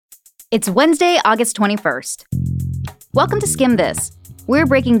It's Wednesday, August 21st. Welcome to Skim This. We're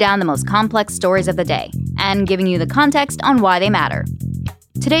breaking down the most complex stories of the day and giving you the context on why they matter.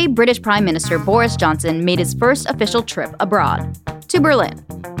 Today, British Prime Minister Boris Johnson made his first official trip abroad, to Berlin.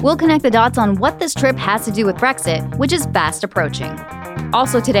 We'll connect the dots on what this trip has to do with Brexit, which is fast approaching.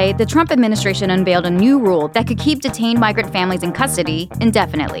 Also today, the Trump administration unveiled a new rule that could keep detained migrant families in custody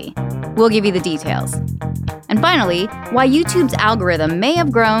indefinitely. We'll give you the details. And finally, why YouTube's algorithm may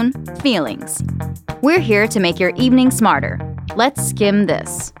have grown feelings. We're here to make your evening smarter. Let's skim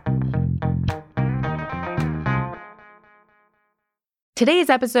this. Today's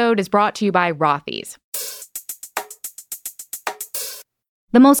episode is brought to you by Rothy's.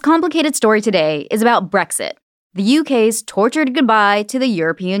 The most complicated story today is about Brexit, the UK's tortured goodbye to the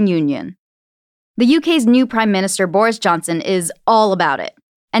European Union. The UK's new Prime Minister Boris Johnson is all about it.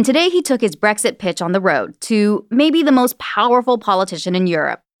 And today he took his Brexit pitch on the road to maybe the most powerful politician in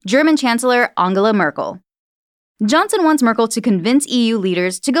Europe, German Chancellor Angela Merkel. Johnson wants Merkel to convince EU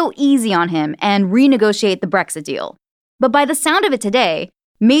leaders to go easy on him and renegotiate the Brexit deal. But by the sound of it today,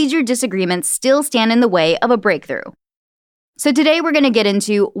 major disagreements still stand in the way of a breakthrough. So today we're going to get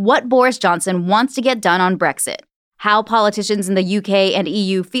into what Boris Johnson wants to get done on Brexit, how politicians in the UK and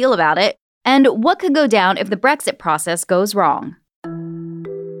EU feel about it, and what could go down if the Brexit process goes wrong.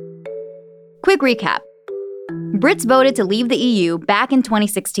 Quick recap. Brits voted to leave the EU back in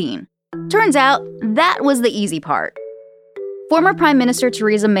 2016. Turns out, that was the easy part. Former Prime Minister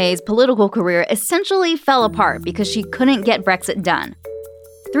Theresa May's political career essentially fell apart because she couldn't get Brexit done.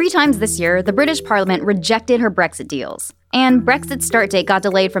 3 times this year, the British Parliament rejected her Brexit deals, and Brexit's start date got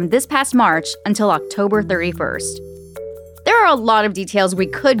delayed from this past March until October 31st. There are a lot of details we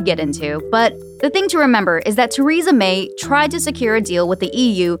could get into, but the thing to remember is that Theresa May tried to secure a deal with the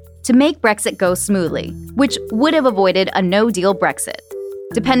EU to make Brexit go smoothly, which would have avoided a no-deal Brexit.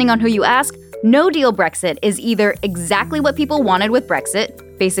 Depending on who you ask, no-deal Brexit is either exactly what people wanted with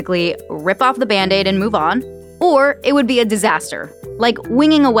Brexit, basically rip off the Band-Aid and move on, or it would be a disaster, like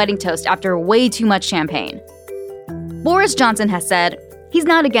winging a wedding toast after way too much champagne. Boris Johnson has said he's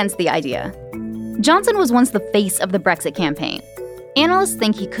not against the idea. Johnson was once the face of the Brexit campaign. Analysts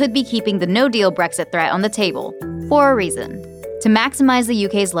think he could be keeping the no-deal Brexit threat on the table for a reason: to maximize the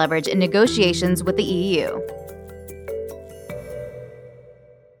UK's leverage in negotiations with the EU.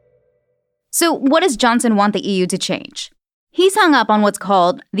 So what does Johnson want the EU to change? He's hung up on what's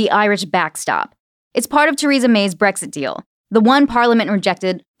called the Irish backstop. It's part of Theresa May's Brexit deal, the one Parliament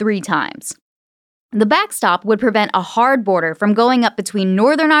rejected 3 times. The backstop would prevent a hard border from going up between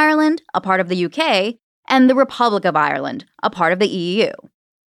Northern Ireland, a part of the UK, and the Republic of Ireland, a part of the EU.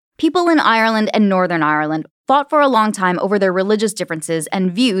 People in Ireland and Northern Ireland fought for a long time over their religious differences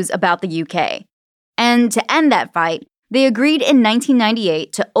and views about the UK. And to end that fight, they agreed in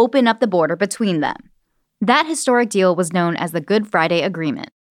 1998 to open up the border between them. That historic deal was known as the Good Friday Agreement.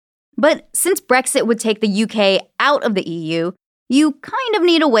 But since Brexit would take the UK out of the EU, you kind of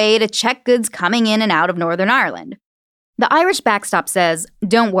need a way to check goods coming in and out of Northern Ireland. The Irish backstop says,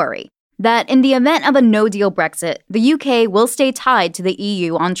 don't worry, that in the event of a no-deal Brexit, the UK will stay tied to the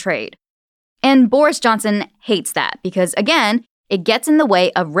EU on trade. And Boris Johnson hates that because, again, it gets in the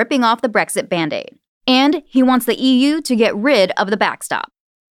way of ripping off the Brexit Band-Aid. And he wants the EU to get rid of the backstop.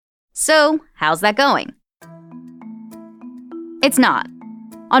 So, how's that going? It's not.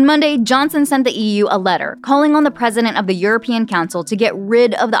 On Monday, Johnson sent the EU a letter calling on the president of the European Council to get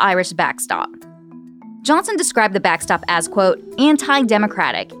rid of the Irish backstop. Johnson described the backstop as, quote,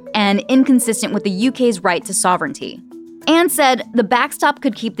 anti-democratic and inconsistent with the UK's right to sovereignty, and said the backstop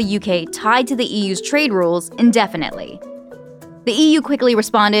could keep the UK tied to the EU's trade rules indefinitely. The EU quickly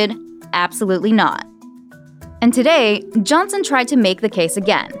responded, absolutely not. And today, Johnson tried to make the case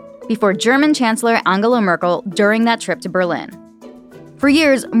again, before German Chancellor Angela Merkel during that trip to Berlin. For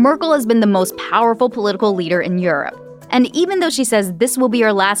years, Merkel has been the most powerful political leader in Europe. And even though she says this will be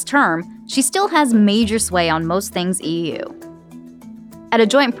her last term, she still has major sway on most things EU. At a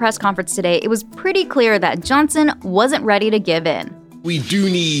joint press conference today, it was pretty clear that Johnson wasn't ready to give in. We do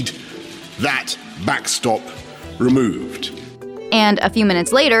need that backstop removed. And a few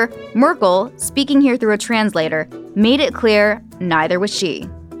minutes later, Merkel, speaking here through a translator, made it clear neither was she.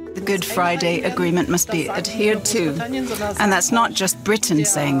 The Good Friday Agreement must be adhered to. And that's not just Britain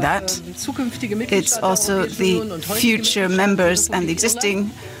saying that. It's also the future members and the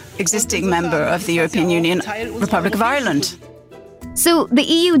existing member of the European Union, Republic of Ireland. So the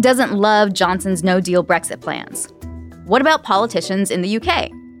EU doesn't love Johnson's no-deal Brexit plans. What about politicians in the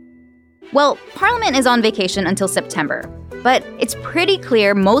UK? Well, Parliament is on vacation until September, but it's pretty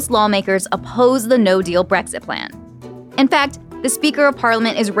clear most lawmakers oppose the no-deal Brexit plan. In fact, the Speaker of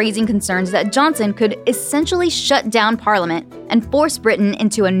Parliament is raising concerns that Johnson could essentially shut down Parliament and force Britain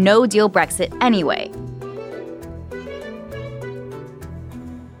into a no-deal Brexit anyway.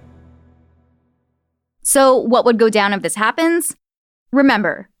 So what would go down if this happens?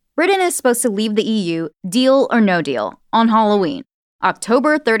 Remember, Britain is supposed to leave the EU, deal or no deal, on Halloween,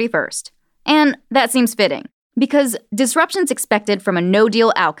 October 31st. And that seems fitting, because disruptions expected from a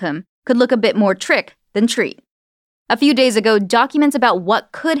no-deal outcome could look a bit more trick than treat. A few days ago, documents about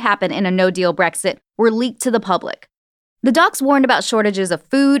what could happen in a no-deal Brexit were leaked to the public. The docs warned about shortages of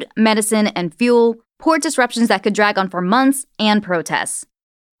food, medicine, and fuel, port disruptions that could drag on for months, and protests.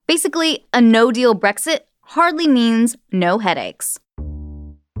 Basically, a no-deal Brexit hardly means no headaches.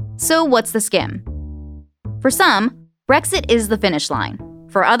 So what's the skim? For some, Brexit is the finish line.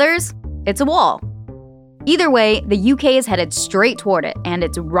 For others, it's a wall. Either way, the UK is headed straight toward it, and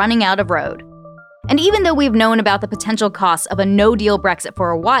it's running out of road. And even though we've known about the potential costs of a no-deal Brexit for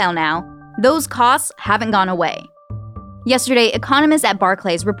a while now, those costs haven't gone away. Yesterday, economists at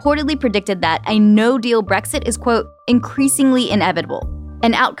Barclays reportedly predicted that a no-deal Brexit is, quote, increasingly inevitable,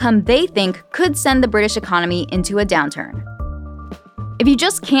 an outcome they think could send the British economy into a downturn. If you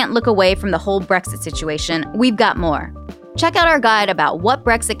just can't look away from the whole Brexit situation, we've got more. Check out our guide about what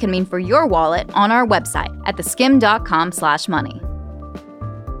Brexit can mean for your wallet on our website at theskim.com/money.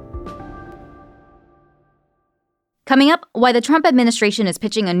 Coming up, why the Trump administration is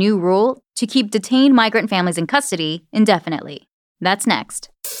pitching a new rule to keep detained migrant families in custody indefinitely. That's next.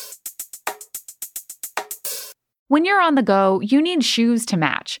 When you're on the go, you need shoes to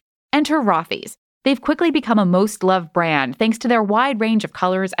match. Enter Rothy's. They've quickly become a most loved brand thanks to their wide range of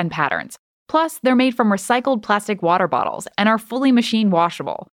colors and patterns. Plus, they're made from recycled plastic water bottles and are fully machine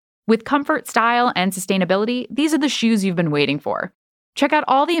washable. With comfort, style, and sustainability, these are the shoes you've been waiting for. Check out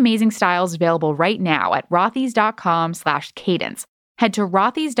all the amazing styles available right now at rothys.com/cadence. Head to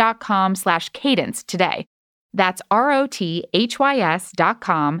rothys.com/cadence today. That's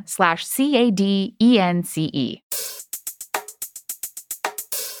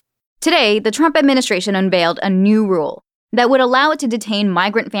rothys.com/cadence. Today, the Trump administration unveiled a new rule that would allow it to detain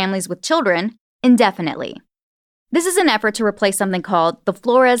migrant families with children indefinitely. This is an effort to replace something called the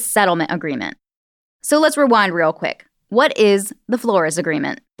Flores Settlement Agreement. So let's rewind real quick. What is the Flores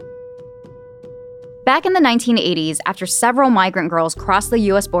Agreement? Back in the 1980s, after several migrant girls crossed the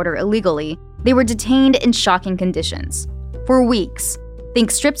U.S. border illegally, they were detained in shocking conditions. For weeks.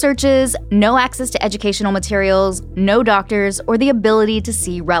 Think strip searches, no access to educational materials, no doctors, or the ability to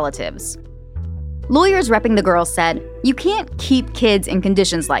see relatives. Lawyers repping the girls said, you can't keep kids in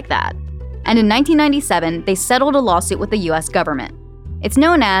conditions like that. And in 1997, they settled a lawsuit with the U.S. government. It's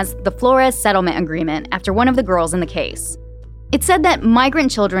known as the Flores Settlement Agreement after one of the girls in the case. It said that migrant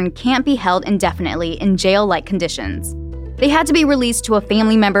children can't be held indefinitely in jail-like conditions. They had to be released to a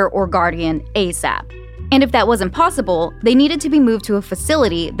family member or guardian ASAP. And if that wasn't possible, they needed to be moved to a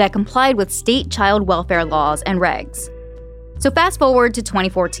facility that complied with state child welfare laws and regs. So fast forward to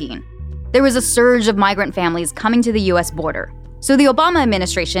 2014. There was a surge of migrant families coming to the U.S. border. So the Obama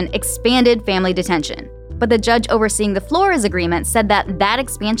administration expanded family detention. But the judge overseeing the Flores Agreement said that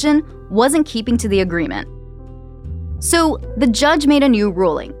expansion wasn't keeping to the agreement. So the judge made a new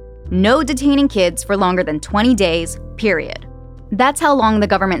ruling. No detaining kids for longer than 20 days, period. That's how long the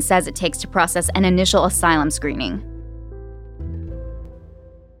government says it takes to process an initial asylum screening.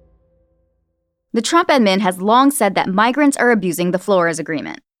 The Trump admin has long said that migrants are abusing the Flores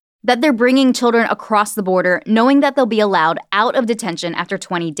Agreement, that they're bringing children across the border knowing that they'll be allowed out of detention after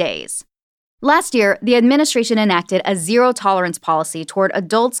 20 days. Last year, the administration enacted a zero-tolerance policy toward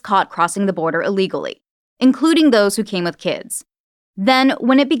adults caught crossing the border illegally, including those who came with kids. Then,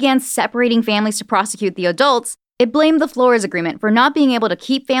 when it began separating families to prosecute the adults, it blamed the Flores Agreement for not being able to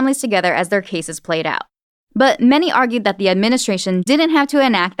keep families together as their cases played out. But many argued that the administration didn't have to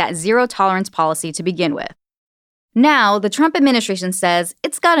enact that zero-tolerance policy to begin with. Now, the Trump administration says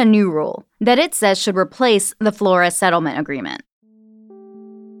it's got a new rule that it says should replace the Flores Settlement Agreement.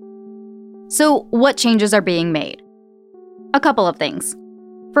 So, what changes are being made? A couple of things.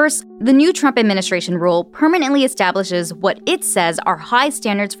 First, the new Trump administration rule permanently establishes what it says are high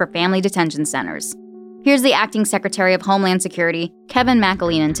standards for family detention centers. Here's the acting Secretary of Homeland Security, Kevin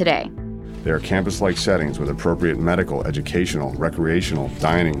McAleenan, today. They are campus-like settings with appropriate medical, educational, recreational,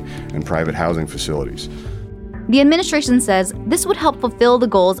 dining, and private housing facilities. The administration says this would help fulfill the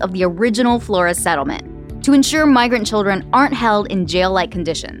goals of the original Flores settlement, to ensure migrant children aren't held in jail-like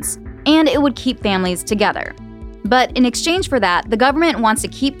conditions, and it would keep families together. But in exchange for that, the government wants to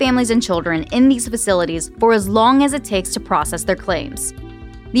keep families and children in these facilities for as long as it takes to process their claims.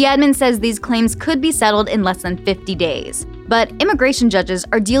 The admin says these claims could be settled in less than 50 days, But immigration judges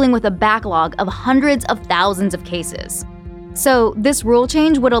are dealing with a backlog of hundreds of thousands of cases. So this rule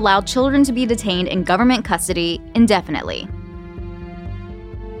change would allow children to be detained in government custody indefinitely.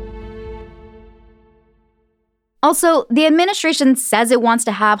 Also, the administration says it wants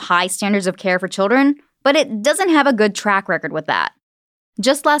to have high standards of care for children, but it doesn't have a good track record with that.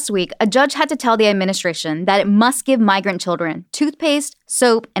 Just last week, a judge had to tell the administration that it must give migrant children toothpaste,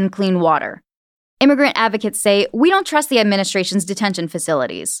 soap, and clean water. Immigrant advocates say we don't trust the administration's detention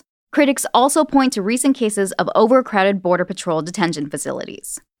facilities. Critics also point to recent cases of overcrowded Border Patrol detention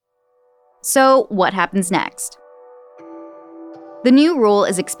facilities. So, what happens next? The new rule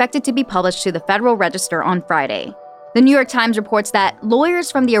is expected to be published to the Federal Register on Friday. The New York Times reports that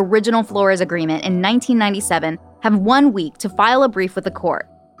lawyers from the original Flores Agreement in 1997 have 1 week to file a brief with the court.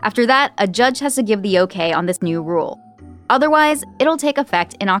 After that, a judge has to give the okay on this new rule. Otherwise, it'll take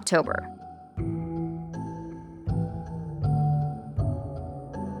effect in October.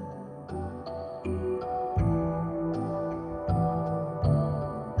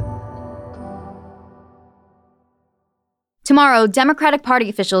 Tomorrow, Democratic Party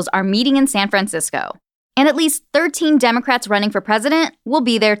officials are meeting in San Francisco. And at least 13 Democrats running for president will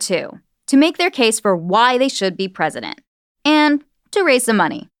be there too, to make their case for why they should be president. And to raise some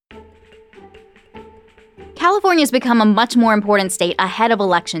money. California's become a much more important state ahead of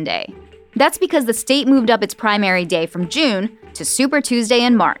Election Day. That's because the state moved up its primary day from June to Super Tuesday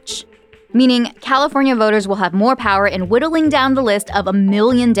in March. Meaning California voters will have more power in whittling down the list of 1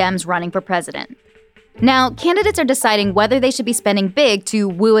 million Dems running for president. Now, candidates are deciding whether they should be spending big to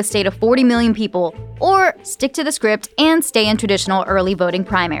woo a state of 40 million people or stick to the script and stay in traditional early voting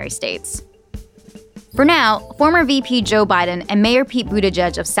primary states. For now, former VP Joe Biden and Mayor Pete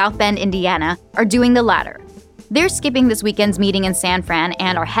Buttigieg of South Bend, Indiana, are doing the latter. They're skipping this weekend's meeting in San Fran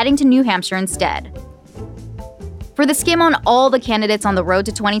and are heading to New Hampshire instead. For the skim on all the candidates on the road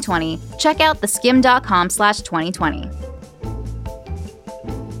to 2020, check out theskim.com/2020.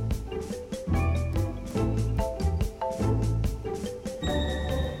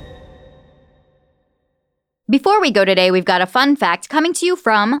 Before we go today, we've got a fun fact coming to you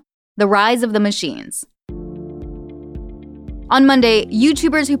from The Rise of the Machines. On Monday,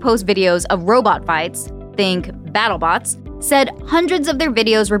 YouTubers who post videos of robot fights, think BattleBots, said hundreds of their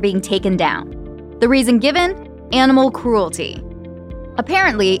videos were being taken down. The reason given? Animal cruelty.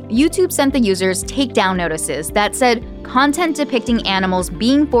 Apparently, YouTube sent the users takedown notices that said content depicting animals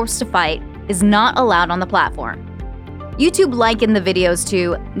being forced to fight is not allowed on the platform. YouTube likened the videos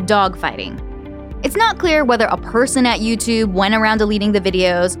to dogfighting. It's not clear whether a person at YouTube went around deleting the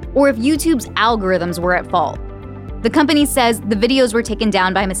videos or if YouTube's algorithms were at fault. The company says the videos were taken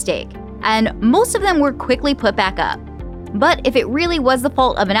down by mistake, and most of them were quickly put back up. But if it really was the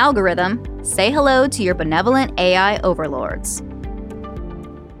fault of an algorithm, say hello to your benevolent AI overlords.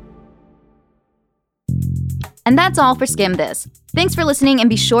 And that's all for Skim This. Thanks for listening and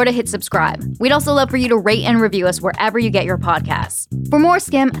be sure to hit subscribe. We'd also love for you to rate and review us wherever you get your podcasts. For more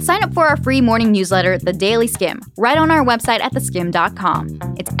Skim, sign up for our free morning newsletter, The Daily Skim, right on our website at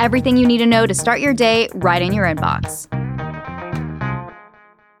theskim.com. It's everything you need to know to start your day right in your inbox.